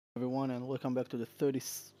Everyone, and welcome back to the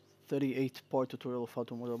 38th part tutorial of how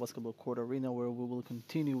to model basketball court arena, where we will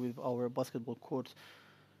continue with our basketball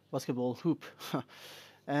hoop.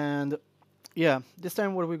 And yeah, this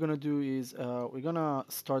time what we're gonna do is we're gonna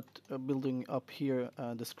start building up here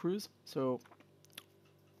the screws. So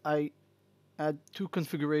I add two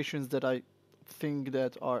configurations that I think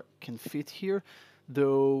that are can fit here,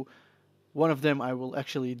 though one of them I will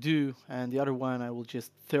actually do, and the other one I will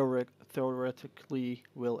just theoretically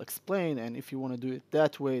will explain. And if you want to do it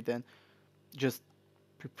that way, then just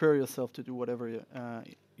prepare yourself to do whatever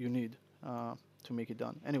you need to make it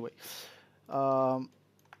done. Anyway, um,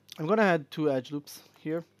 I'm gonna add two edge loops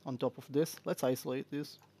here on top of this. Let's isolate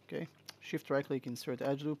this. Okay, Shift right click, insert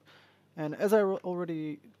edge loop, and as I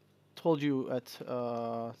already told you at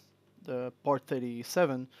the part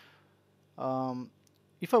 37, um,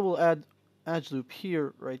 if I will add edge loop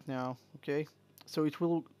here right now, okay, so it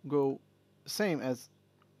will go same as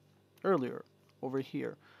earlier over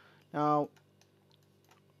here. Now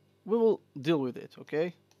we will deal with it,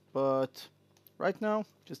 okay, but right now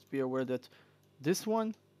just be aware that this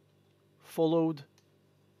one followed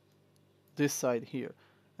this side here,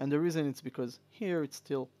 and the reason it's because here it's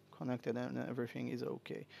still connected and everything is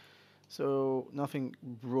okay, so nothing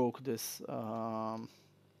broke this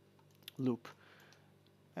loop.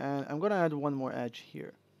 And I'm gonna add one more edge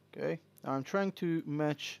here. Okay, now I'm trying to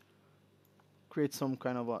create some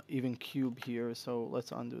kind of a even cube here, so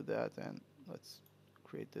let's undo that and let's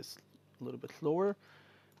create this a little bit lower.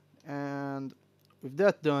 And with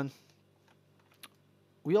that done,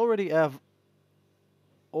 we already have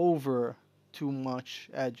over too much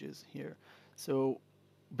edges here, so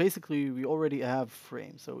basically we already have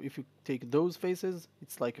frame. So if you take those faces,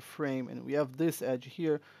 it's like a frame, and we have this edge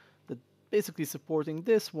here that basically supporting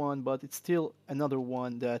this one, but it's still another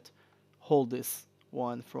one that hold this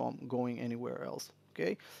one from going anywhere else.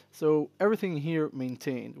 Okay, so everything here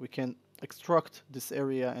maintained. We can extract this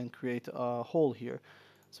area and create a hole here.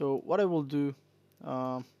 So what I will do,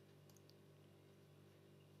 um,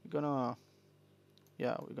 we're gonna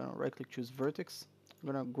we're gonna right click, choose vertex.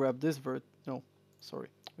 I'm gonna grab this no, sorry,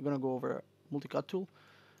 we're gonna go over multi-cut tool,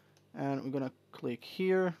 and we're gonna click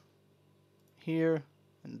here, here,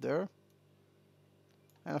 and there.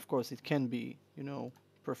 And of course it can be,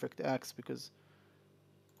 perfect X, because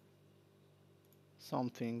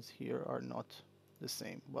some things here are not the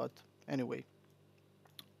same. But anyway,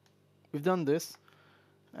 we've done this,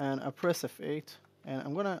 and I press F8, and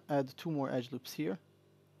I'm gonna add two more edge loops here.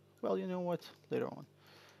 Well, you know what, later on.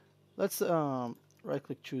 Let's right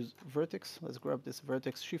click, choose vertex. Let's grab this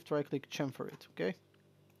vertex, shift right click, chamfer it. Okay,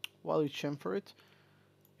 while you chamfer it,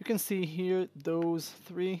 you can see here those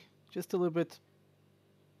three just a little bit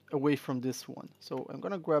away from this one. So I'm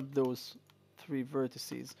gonna grab those three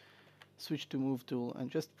vertices, switch to move tool,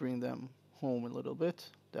 and just bring them home a little bit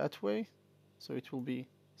that way, so it will be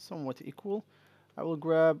somewhat equal. I will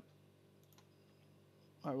grab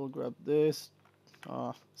this,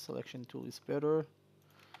 selection tool is better,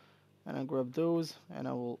 and I grab those, and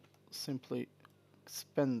I will simply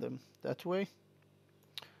expand them that way,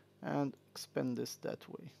 and expand this that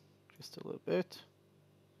way just a little bit.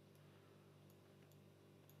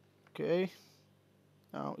 Okay,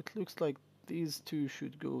 now it looks like these two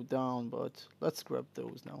should go down, but let's grab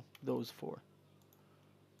those now, those four,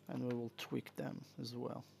 and we will tweak them as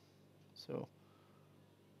well. So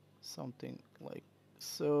something like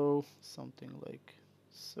so, something like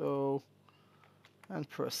so, and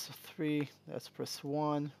press 3. Let's press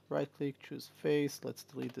 1, right click, choose face. Let's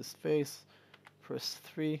delete this face, press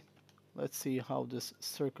 3. Let's see how this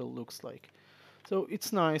circle looks like. So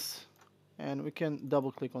it's nice, and we can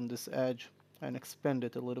double click on this edge and expand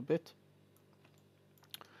it a little bit.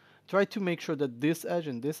 Try to make sure that this edge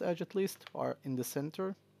and this edge at least are in the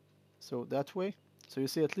center, so that way. So you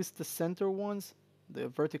see at least the center ones, the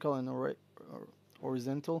vertical and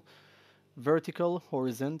horizontal. Vertical,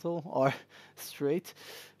 horizontal are straight,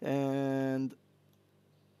 and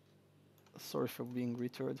sorry for being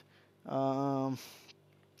retarded.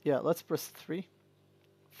 Yeah, let's press 3.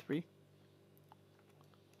 3.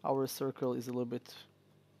 Our circle is a little bit,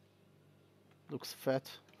 looks fat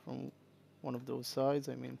from one of those sides.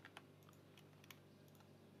 I mean,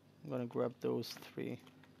 I'm gonna grab those 3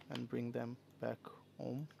 and bring them back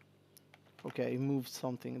home. Okay, I moved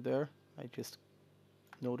something there. I just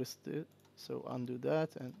noticed it. So undo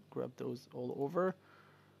that and grab those all over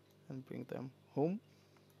and bring them home.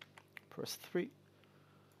 Press 3.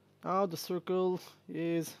 Now the circle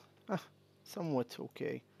is somewhat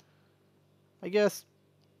okay. I guess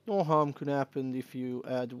no harm could happen if you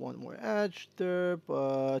add one more edge there,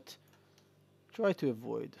 but try to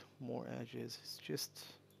avoid more edges. It's just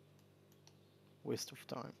waste of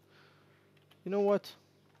time. You know what?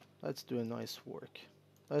 Let's do a nice work.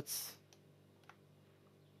 Let's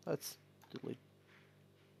let's delete.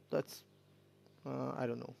 Let's I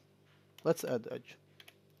don't know. Let's add edge.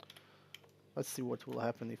 Let's see what will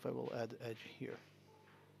happen if I will add edge here.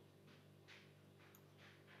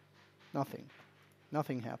 Nothing.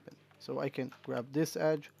 Nothing happened. So I can grab this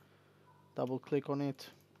edge, double click on it,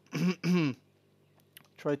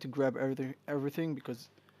 try to grab everything because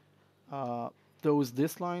those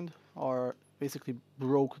dislined are basically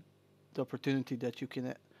broke the opportunity that you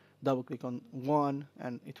can double click on one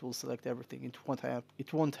and it will select everything.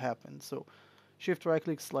 It won't happen. So shift right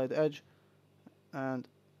click, slide edge, and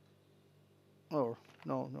oh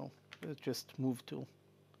no, let's just move tool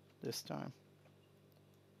this time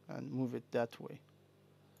and move it that way.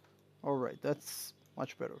 Alright, that's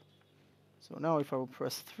much better. So now if I will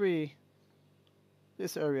press 3,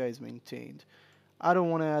 this area is maintained. I don't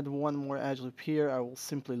want to add one more edge loop here, I will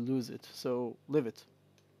simply lose it, so leave it.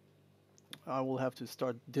 I will have to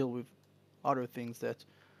start deal with other things that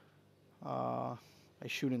I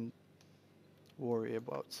shouldn't worry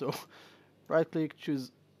about. So right click,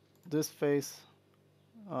 choose this face.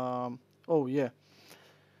 Oh yeah,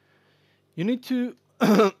 you need to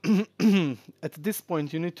at this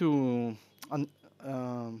point you need to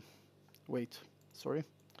wait, sorry.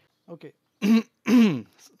 Okay.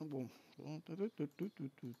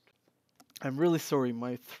 I'm really sorry,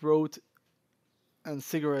 my throat and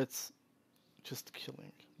cigarettes just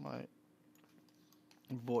killing my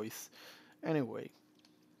voice. Anyway,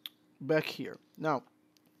 back here. Now,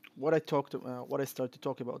 what I start to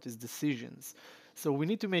talk about is decisions. So we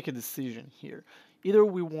need to make a decision here. Either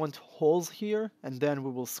we want holes here, and then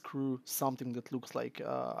we will screw something that looks like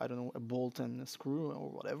I don't know, a bolt and a screw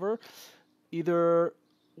or whatever. Either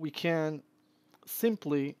we can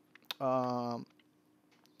simply um,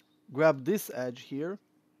 grab this edge here,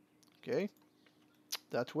 okay,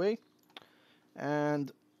 that way,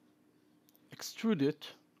 and extrude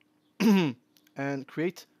it and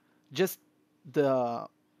create just the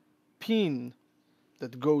pin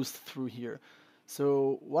that goes through here.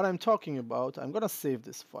 So what I'm talking about, I'm gonna save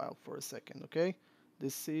this file for a second, okay?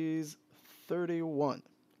 This is 31,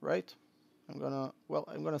 right? I'm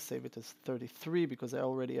gonna save it as 33 because I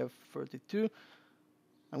already have 32.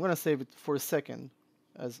 I'm gonna save it for a second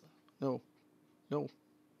as no, no,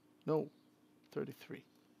 no, 33.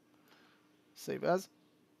 Save as.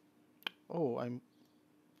 Oh, I'm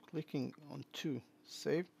clicking on 2.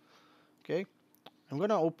 Save. Okay. I'm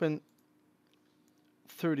gonna open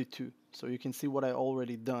 32 so you can see what I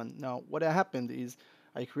already done. Now what happened is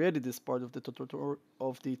I created this part of the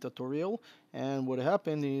tutorial, and what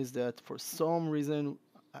happened is that for some reason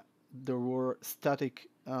there were static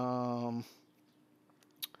I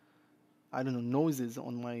don't know, noises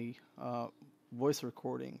on my voice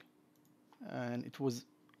recording, and it was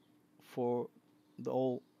for the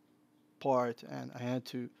whole part, and I had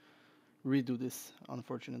to redo this,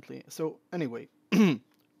 unfortunately. So anyway,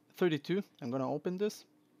 32, I'm gonna open this.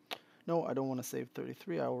 No, I don't want to save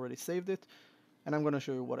 33, I already saved it, and I'm gonna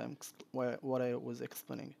show you what I was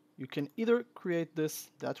explaining. You can either create this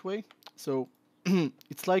that way, so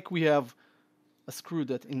it's like we have a screw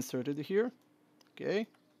that inserted here, okay,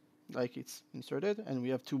 like it's inserted, and we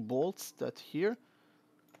have 2 bolts that here,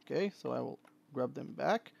 okay, so I will grab them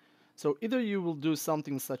back. So either you will do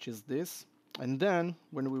something such as this, and then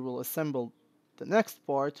when we will assemble the next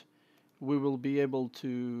part, we will be able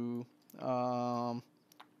to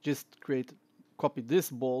just copy this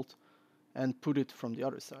bolt and put it from the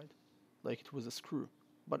other side, like it was a screw.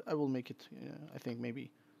 But I will make it, I think maybe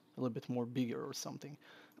a little bit more bigger or something.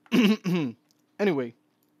 Anyway,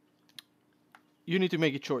 you need to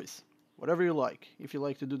make a choice, whatever you like. If you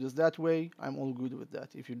like to do this that way, I'm all good with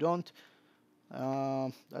that. If you don't,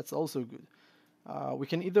 that's also good. We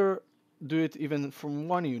can either do it even from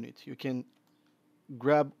one unit. You can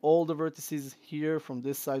grab all the vertices here from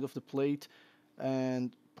this side of the plate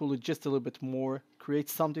and pull it just a little bit more, create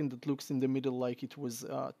something that looks in the middle like it was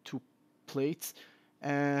 2 plates,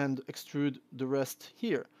 and extrude the rest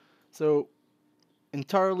here. So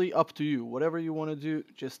entirely up to you. Whatever you want to do,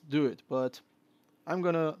 just do it. But I'm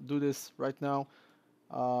gonna do this right now.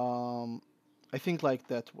 I think like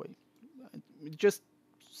that way. Just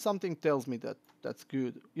something tells me that that's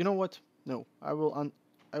good. You know what? No, I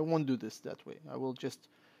won't do this that way. I will just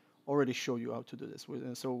already show you how to do this.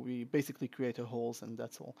 So we basically create a holes, and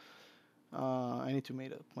that's all. I need to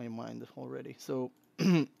make up my mind already. So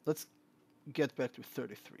let's get back to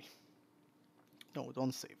 33. No,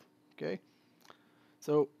 don't save. Okay.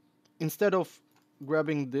 So instead of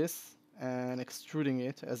grabbing this and extruding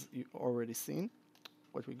it, as you already seen,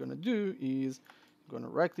 what we're gonna do is we're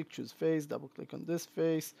gonna right click, choose face, double click on this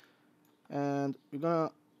face, and we're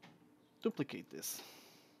gonna duplicate this.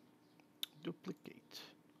 Duplicate.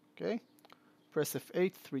 Okay. Press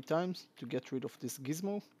F8 3 times to get rid of this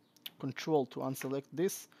gizmo. Control to unselect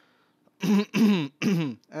this.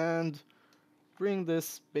 And bring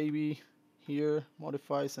this baby here,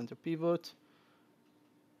 modify center pivot.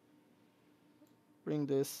 Bring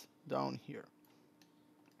this down here.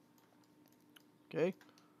 Okay.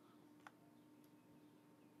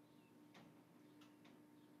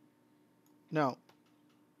 Now,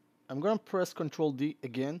 I'm going to press Ctrl D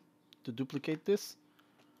again to duplicate this.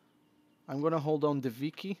 I'm going to hold down the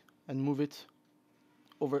V key and move it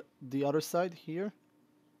over the other side here.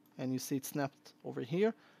 And you see it snapped over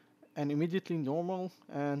here. And immediately normal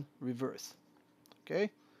and reverse. Okay.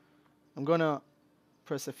 I'm going to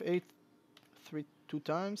press F8 2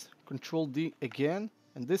 times, Ctrl D again.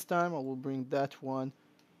 And this time I will bring that one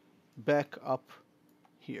back up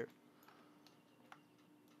here,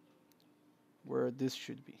 where this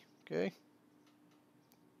should be. Okay.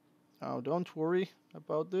 Now don't worry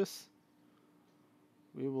about this.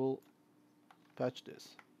 We will patch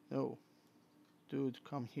this. No. Dude,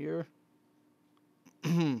 come here.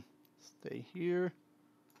 Stay here.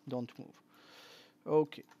 Don't move.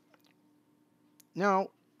 Okay. Now,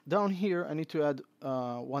 down here, I need to add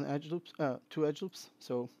two edge loops.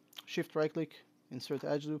 So, shift right click, insert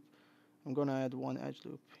edge loop. I'm gonna add one edge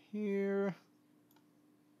loop here.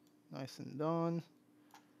 Nice and done.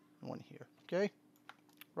 And one here. Okay.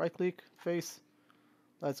 Right click, face.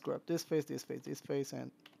 Let's grab this face, this face, this face,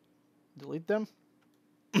 and delete them.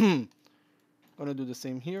 Gonna do the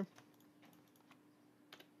same here.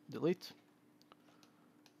 Delete.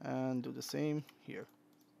 And do the same here.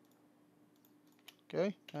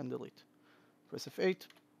 Okay, and delete. Press F8.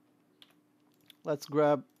 Let's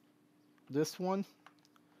grab this one.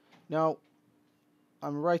 Now,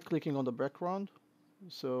 I'm right clicking on the background.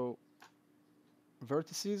 So,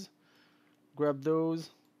 vertices. Grab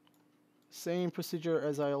those. Same procedure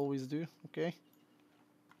as I always do, okay?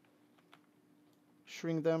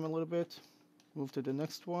 Shrink them a little bit. Move to the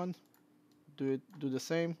next one. Do the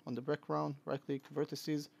same on the background. Right click,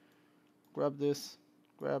 vertices. Grab this.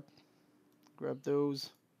 Grab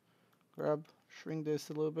those. Grab. Shrink this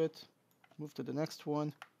a little bit. Move to the next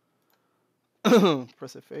one.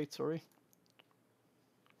 Press F8, sorry.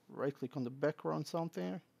 Right click on the background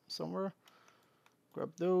somewhere.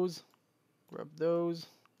 Grab those. Grab those.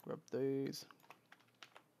 Grab these.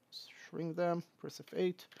 Shrink them. Press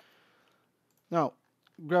F8. Now,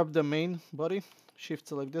 grab the main body. Shift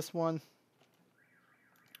select this one.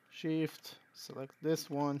 Shift select this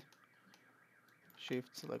one.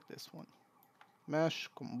 Shift select this one. Mesh,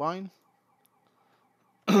 combine.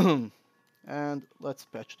 And let's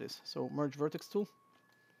patch this. So merge vertex tool.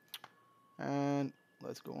 And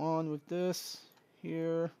let's go on with this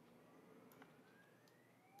here.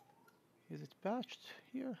 Is it patched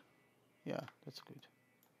here? Yeah, that's good.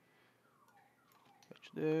 Patch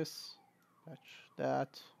this, patch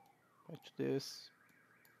that, patch this,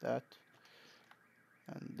 that,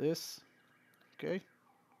 and this. Okay.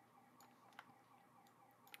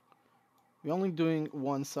 We're only doing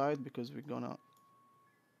one side because we're gonna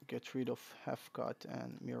get rid of half cut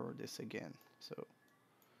and mirror this again. So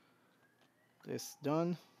this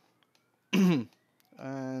done.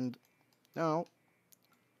 And now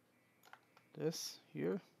this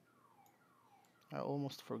here, I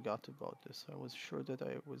almost forgot about this. I was sure that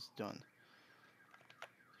I was done.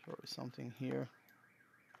 Sorry, something here.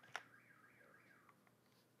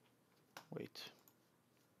 Wait,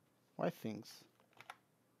 why things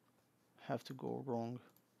have to go wrong?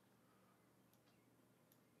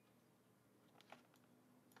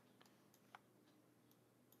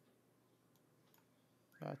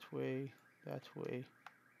 That way,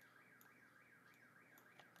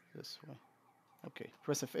 this way. Okay,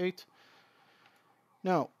 press F8.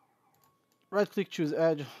 Now, right click, choose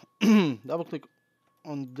edge, double click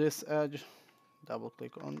on this edge, double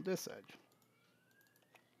click on this edge.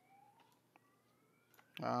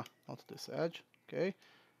 Not this edge. Okay,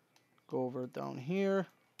 go over down here,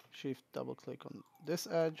 shift double click on this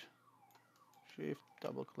edge, shift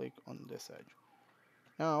double click on this edge.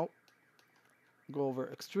 Now, go over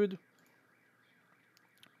extrude,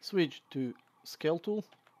 switch to scale tool,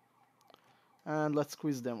 and let's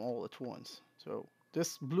squeeze them all at once. So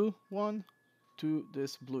this blue one to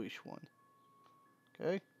this bluish one.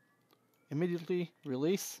 Okay, immediately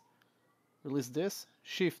release this,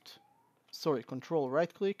 control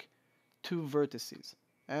right click, two vertices,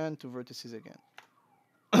 and two vertices again.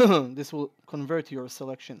 This will convert your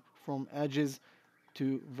selection from edges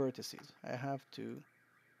to vertices. I have to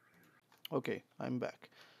Okay, I'm back.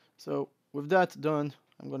 So with that done,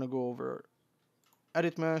 I'm gonna go over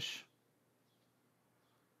edit mesh,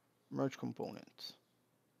 merge components.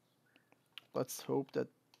 Let's hope that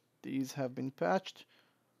these have been patched.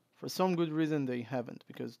 For some good reason they haven't,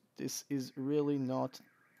 because this is really not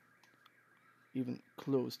even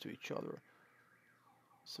close to each other.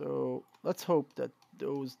 So let's hope that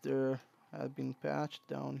those there have been patched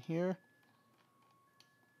down here.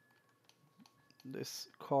 This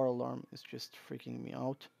car alarm is just freaking me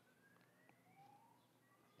out.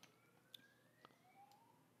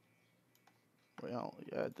 Well,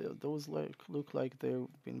 yeah, those look like they've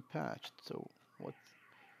been patched. So what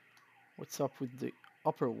what's up with the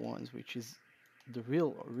upper ones, which is the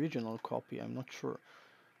real original copy? I'm not sure.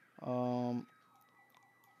 Um,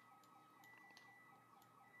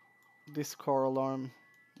 this car alarm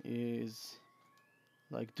is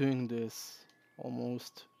like doing this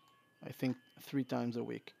almost, I think, 3 times a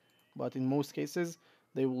week. But in most cases,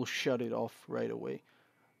 they will shut it off right away.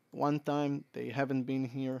 One time they haven't been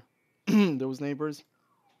here, those neighbors,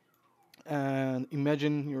 and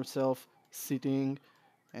imagine yourself sitting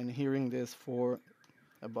and hearing this for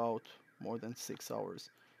about more than 6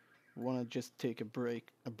 hours. You want to just take a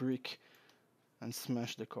brick, and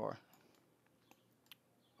smash the car.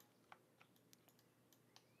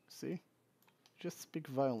 See? Just speak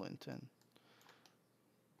violent, and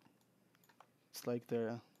it's like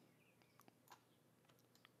the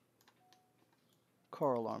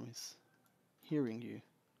car alarm is hearing you.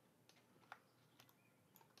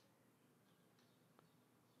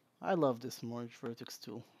 I love this merge vertex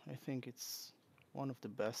tool. I think it's one of the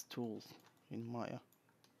best tools in Maya.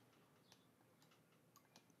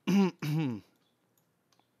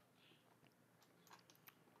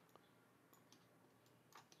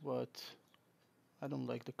 But I don't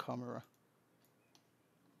like the camera.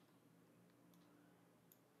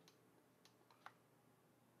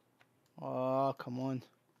 Ah, come on.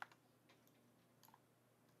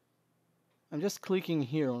 I'm just clicking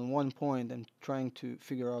here on one point and trying to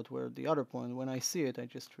figure out where the other point. When I see it, I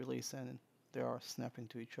just release and they are snapping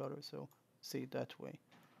to each other. So see it that way.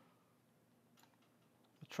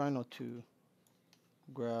 I try not to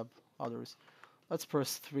grab others. Let's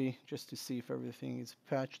press 3 just to see if everything is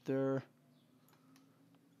patched there.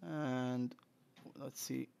 And let's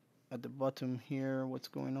see at the bottom here what's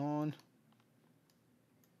going on.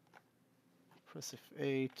 Press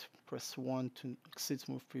F8, press 1 to exit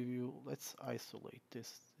smooth preview. Let's isolate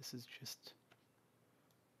this. This is just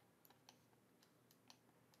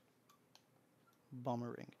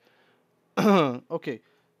bummering. Okay,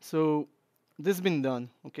 so this has been done,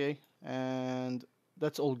 okay? And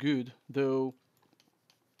that's all good, though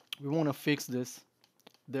we want to fix this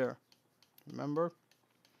there. Remember?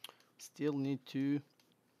 Still need to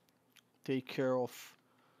take care of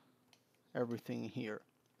everything here.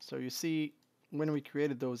 So you see, when we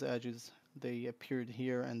created those edges, they appeared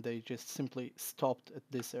here and they just simply stopped at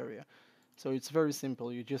this area. So it's very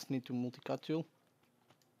simple. You just need to multi-cut tool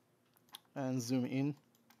and zoom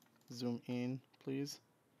in, please,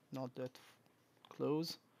 not that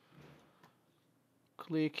close.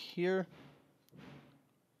 Click here,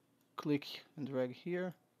 click and drag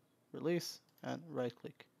here, release, and right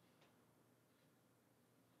click.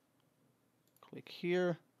 Click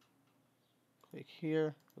here,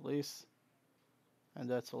 release, and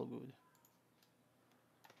that's all good.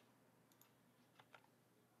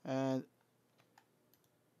 And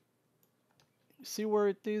see where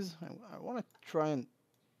it is? I want to try and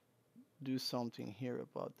do something here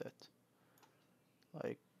about that.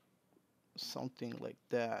 Like something like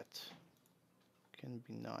that can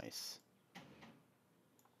be nice.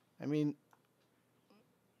 I mean,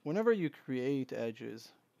 whenever you create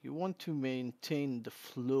edges, you want to maintain the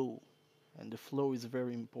flow, and the flow is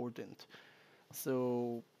very important.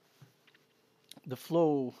 So the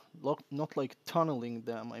flow, not like tunneling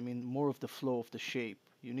them, I mean more of the flow of the shape.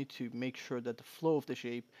 You need to make sure that the flow of the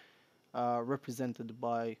shape represented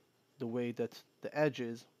by the way that the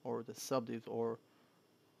edges or the subdiv, or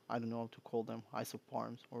I don't know how to call them,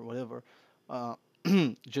 isoparms or whatever, uh,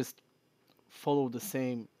 just follow the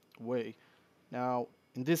same way. Now,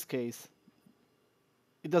 in this case,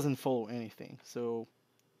 it doesn't follow anything, so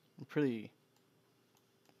I'm pretty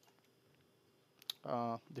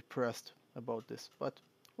depressed about this. But,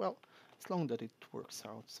 well, as long that it works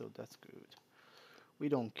out, so that's good. We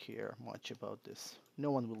don't care much about this.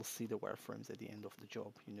 No one will see the wireframes at the end of the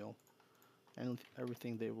job, you know. And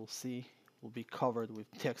everything they will see will be covered with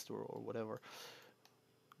text or whatever.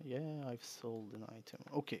 Yeah, I've sold an item.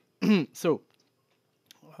 Okay, so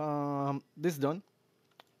this done.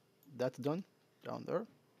 That's done down there.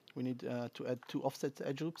 We need to add 2 offset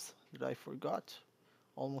edge loops that I forgot,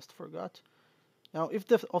 almost forgot. Now, if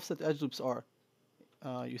the offset edge loops are,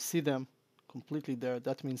 you see them completely there,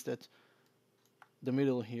 that means that the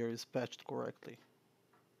middle here is patched correctly.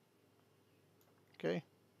 Okay.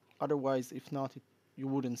 Otherwise, if not, you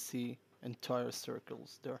wouldn't see entire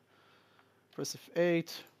circles there. Press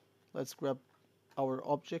F8. Let's grab our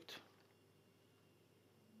object.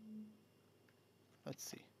 Let's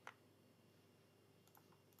see.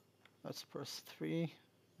 Let's press 3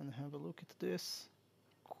 and have a look at this.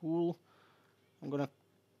 Cool. I'm gonna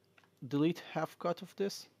delete half cut of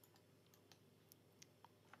this.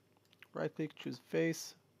 Right click, choose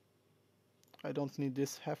face. I don't need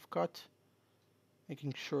this half cut.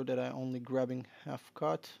 Making sure that I'm only grabbing half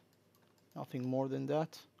cut. Nothing more than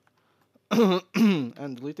that.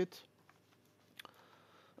 And delete it.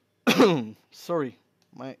 Sorry,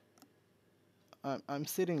 I'm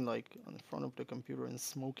sitting like in front of the computer and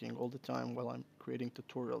smoking all the time while I'm creating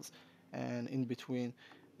tutorials and in between,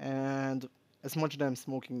 and as much as I'm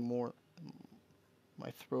smoking more,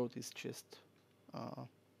 my throat is just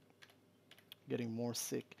getting more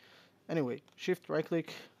sick. Anyway, shift right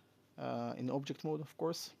click in object mode, of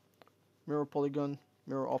course, mirror polygon,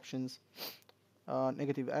 mirror options,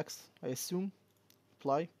 negative X, I assume,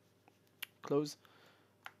 apply, close.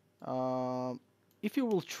 If you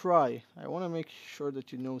will try, I want to make sure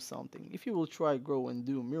that you know something. If you will try go and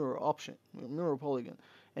do mirror option, mirror polygon,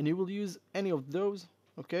 and you will use any of those,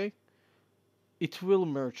 okay, it will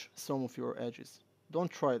merge some of your edges.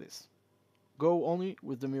 Don't try this. Go only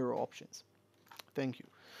with the mirror options. Thank you.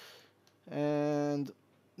 And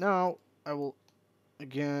now I will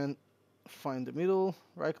again find the middle,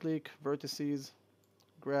 right click, vertices,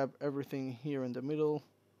 grab everything here in the middle,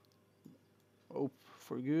 hope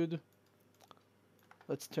for good.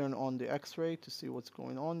 Let's turn on the X-ray to see what's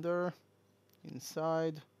going on there,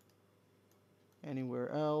 inside, anywhere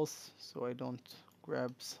else, so I don't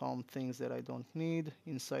grab some things that I don't need.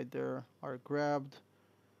 Inside there are grabbed.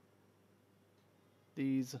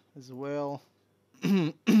 These as well.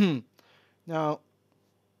 Now,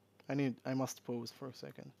 I must pause for a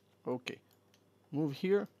second. Okay, move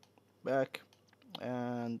here, back,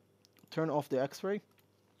 and turn off the X-ray.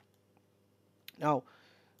 Now,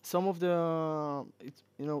 some of the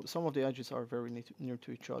some of the edges are very near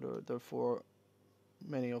to each other, therefore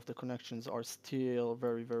many of the connections are still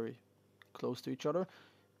very close to each other.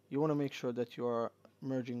 You want to make sure that you are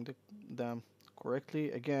merging them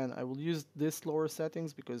correctly. Again, I will use this lower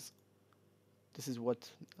settings because this is what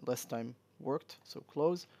last time worked. So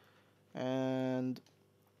close, and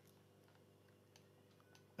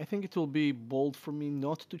I think it will be bold for me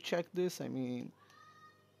not to check this. I mean,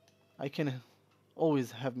 I can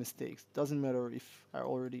always have mistakes. Doesn't matter if I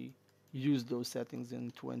already used those settings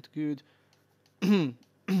and it went good.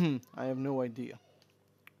 I have no idea.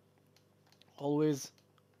 Always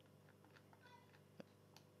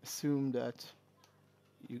assume that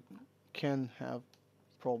you can have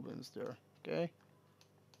problems there, okay?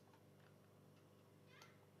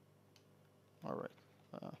 Alright,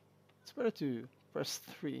 it's better to press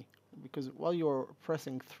 3, because while you're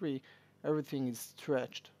pressing 3, everything is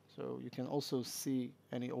stretched, so you can also see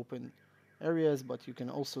any open areas, but you can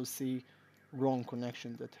also see wrong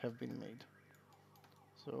connections that have been made.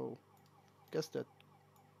 So I guess that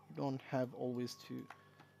you don't have always to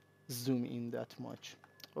zoom in that much.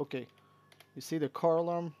 Okay, you see the car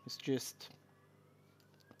alarm is just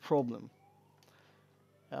a problem.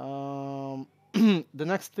 The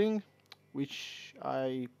next thing which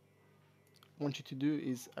I want you to do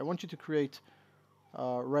is I want you to create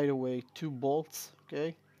right away 2 bolts.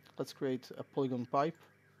 Okay, let's create a polygon pipe.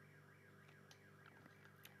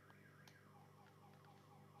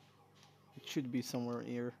 It should be somewhere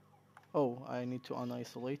here. Oh, I need to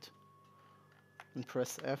unisolate and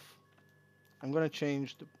press F. I'm gonna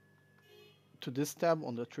change to this tab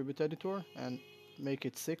on the attribute editor and make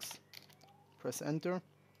it 6. Press enter.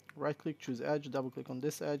 Right click, choose edge, double click on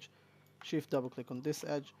this edge, shift double click on this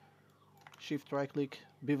edge, shift right click,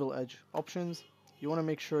 bevel edge options. You want to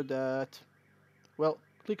make sure that, well,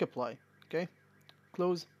 click apply, okay?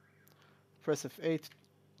 Close, press F8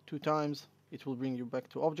 2 times, it will bring you back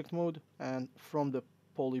to object mode, and from the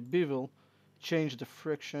poly bevel, change the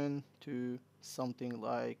friction to something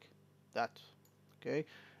like that, okay?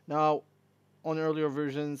 Now, on earlier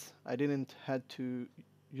versions, I didn't had to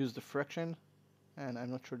use the friction, and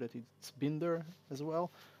I'm not sure that it's been there as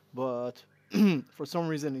well, but for some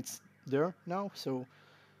reason it's there now, so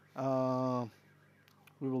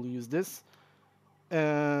we will use this.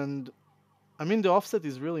 And I mean, the offset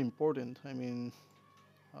is really important, I mean,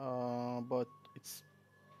 but it's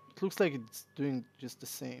it looks like it's doing just the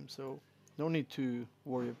same, so no need to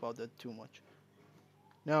worry about that too much.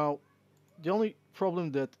 Now, the only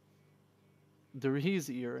problem that there is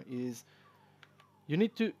here is you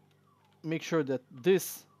need to make sure that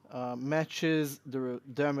this matches the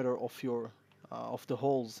diameter of the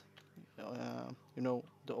holes, you know,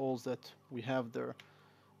 the holes that we have there.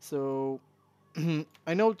 So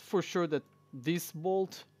I know for sure that this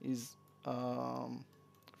bolt is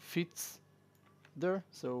fits there,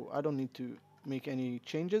 so I don't need to make any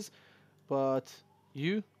changes. But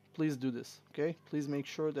you, please do this, okay? Please make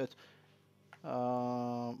sure that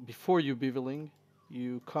before you beveling,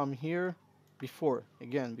 you come here. Before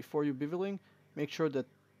you beveling, make sure that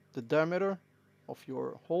the diameter of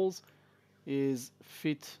your holes is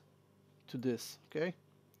fit to this, okay?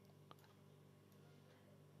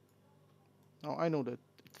 Now I know that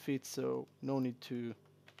it fits, so no need to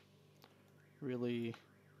really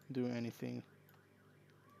do anything,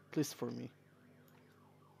 at least for me.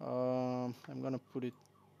 I'm gonna put it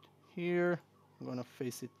here, I'm gonna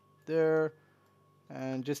face it there,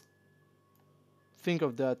 and just think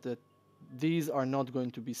of that these are not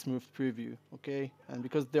going to be smooth preview, okay? And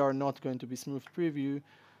because they are not going to be smooth preview,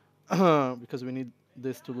 because we need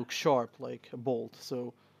this to look sharp like a bolt,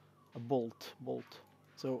 so a bolt.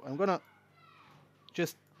 So I'm gonna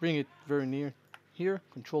just bring it very near here,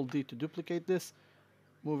 Control D to duplicate this,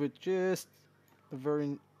 move it just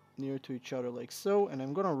very near to each other like so, and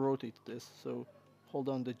I'm gonna rotate this. So hold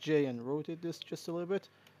down the J and rotate this just a little bit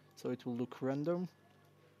so it will look random.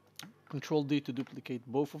 Control D to duplicate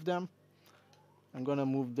both of them. I'm gonna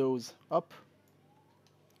move those up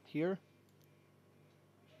here,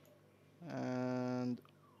 and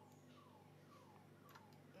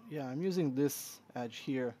yeah, I'm using this edge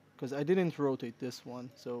here because I didn't rotate this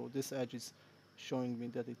one, so this edge is showing me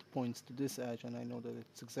that it points to this edge, and I know that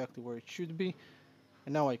it's exactly where it should be.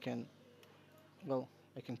 And now I can, well,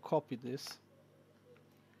 I can copy this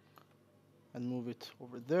and move it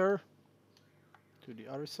over there to the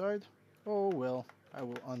other side. Oh well, I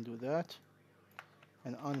will undo that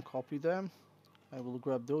and uncopy them. I will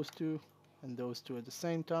grab those two and those two at the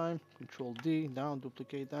same time. Control D, down,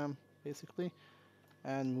 duplicate them basically,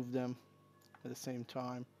 and move them at the same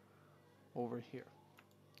time over here.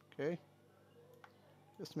 Okay,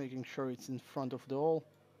 just making sure it's in front of the hole.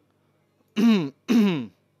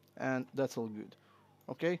 And that's all good.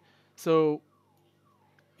 Okay, so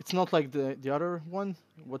it's not like the other one.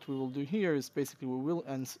 What we will do here is basically we will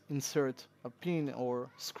insert a pin or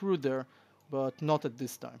screw there, but not at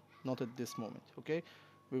this time, not at this moment. Okay,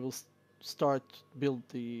 we will start build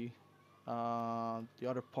the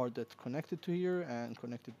other part that connected to here and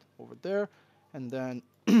connected over there, and then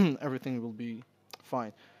everything will be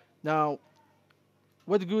fine. Now,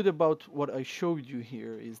 what's good about what I showed you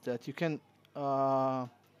here is that you can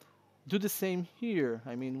do the same here.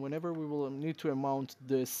 I mean, whenever we will need to mount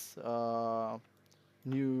this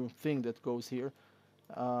new thing that goes here,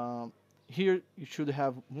 uh, here you should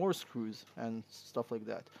have more screws and stuff like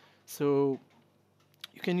that. So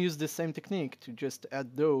you can use the same technique to just add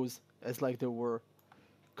those as like they were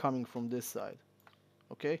coming from this side.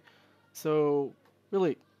 Okay, so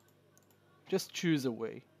really just choose a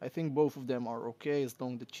way. I think both of them are okay as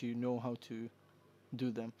long that you know how to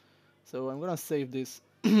do them. So I'm gonna save this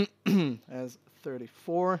as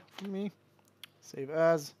 34 for me. Save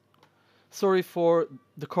as. Sorry for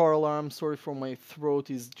the car alarm. Sorry for my throat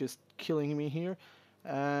is just killing me here.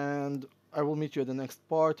 And I will meet you at the next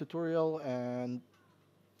part tutorial. And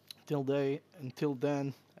until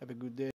then, have a good day.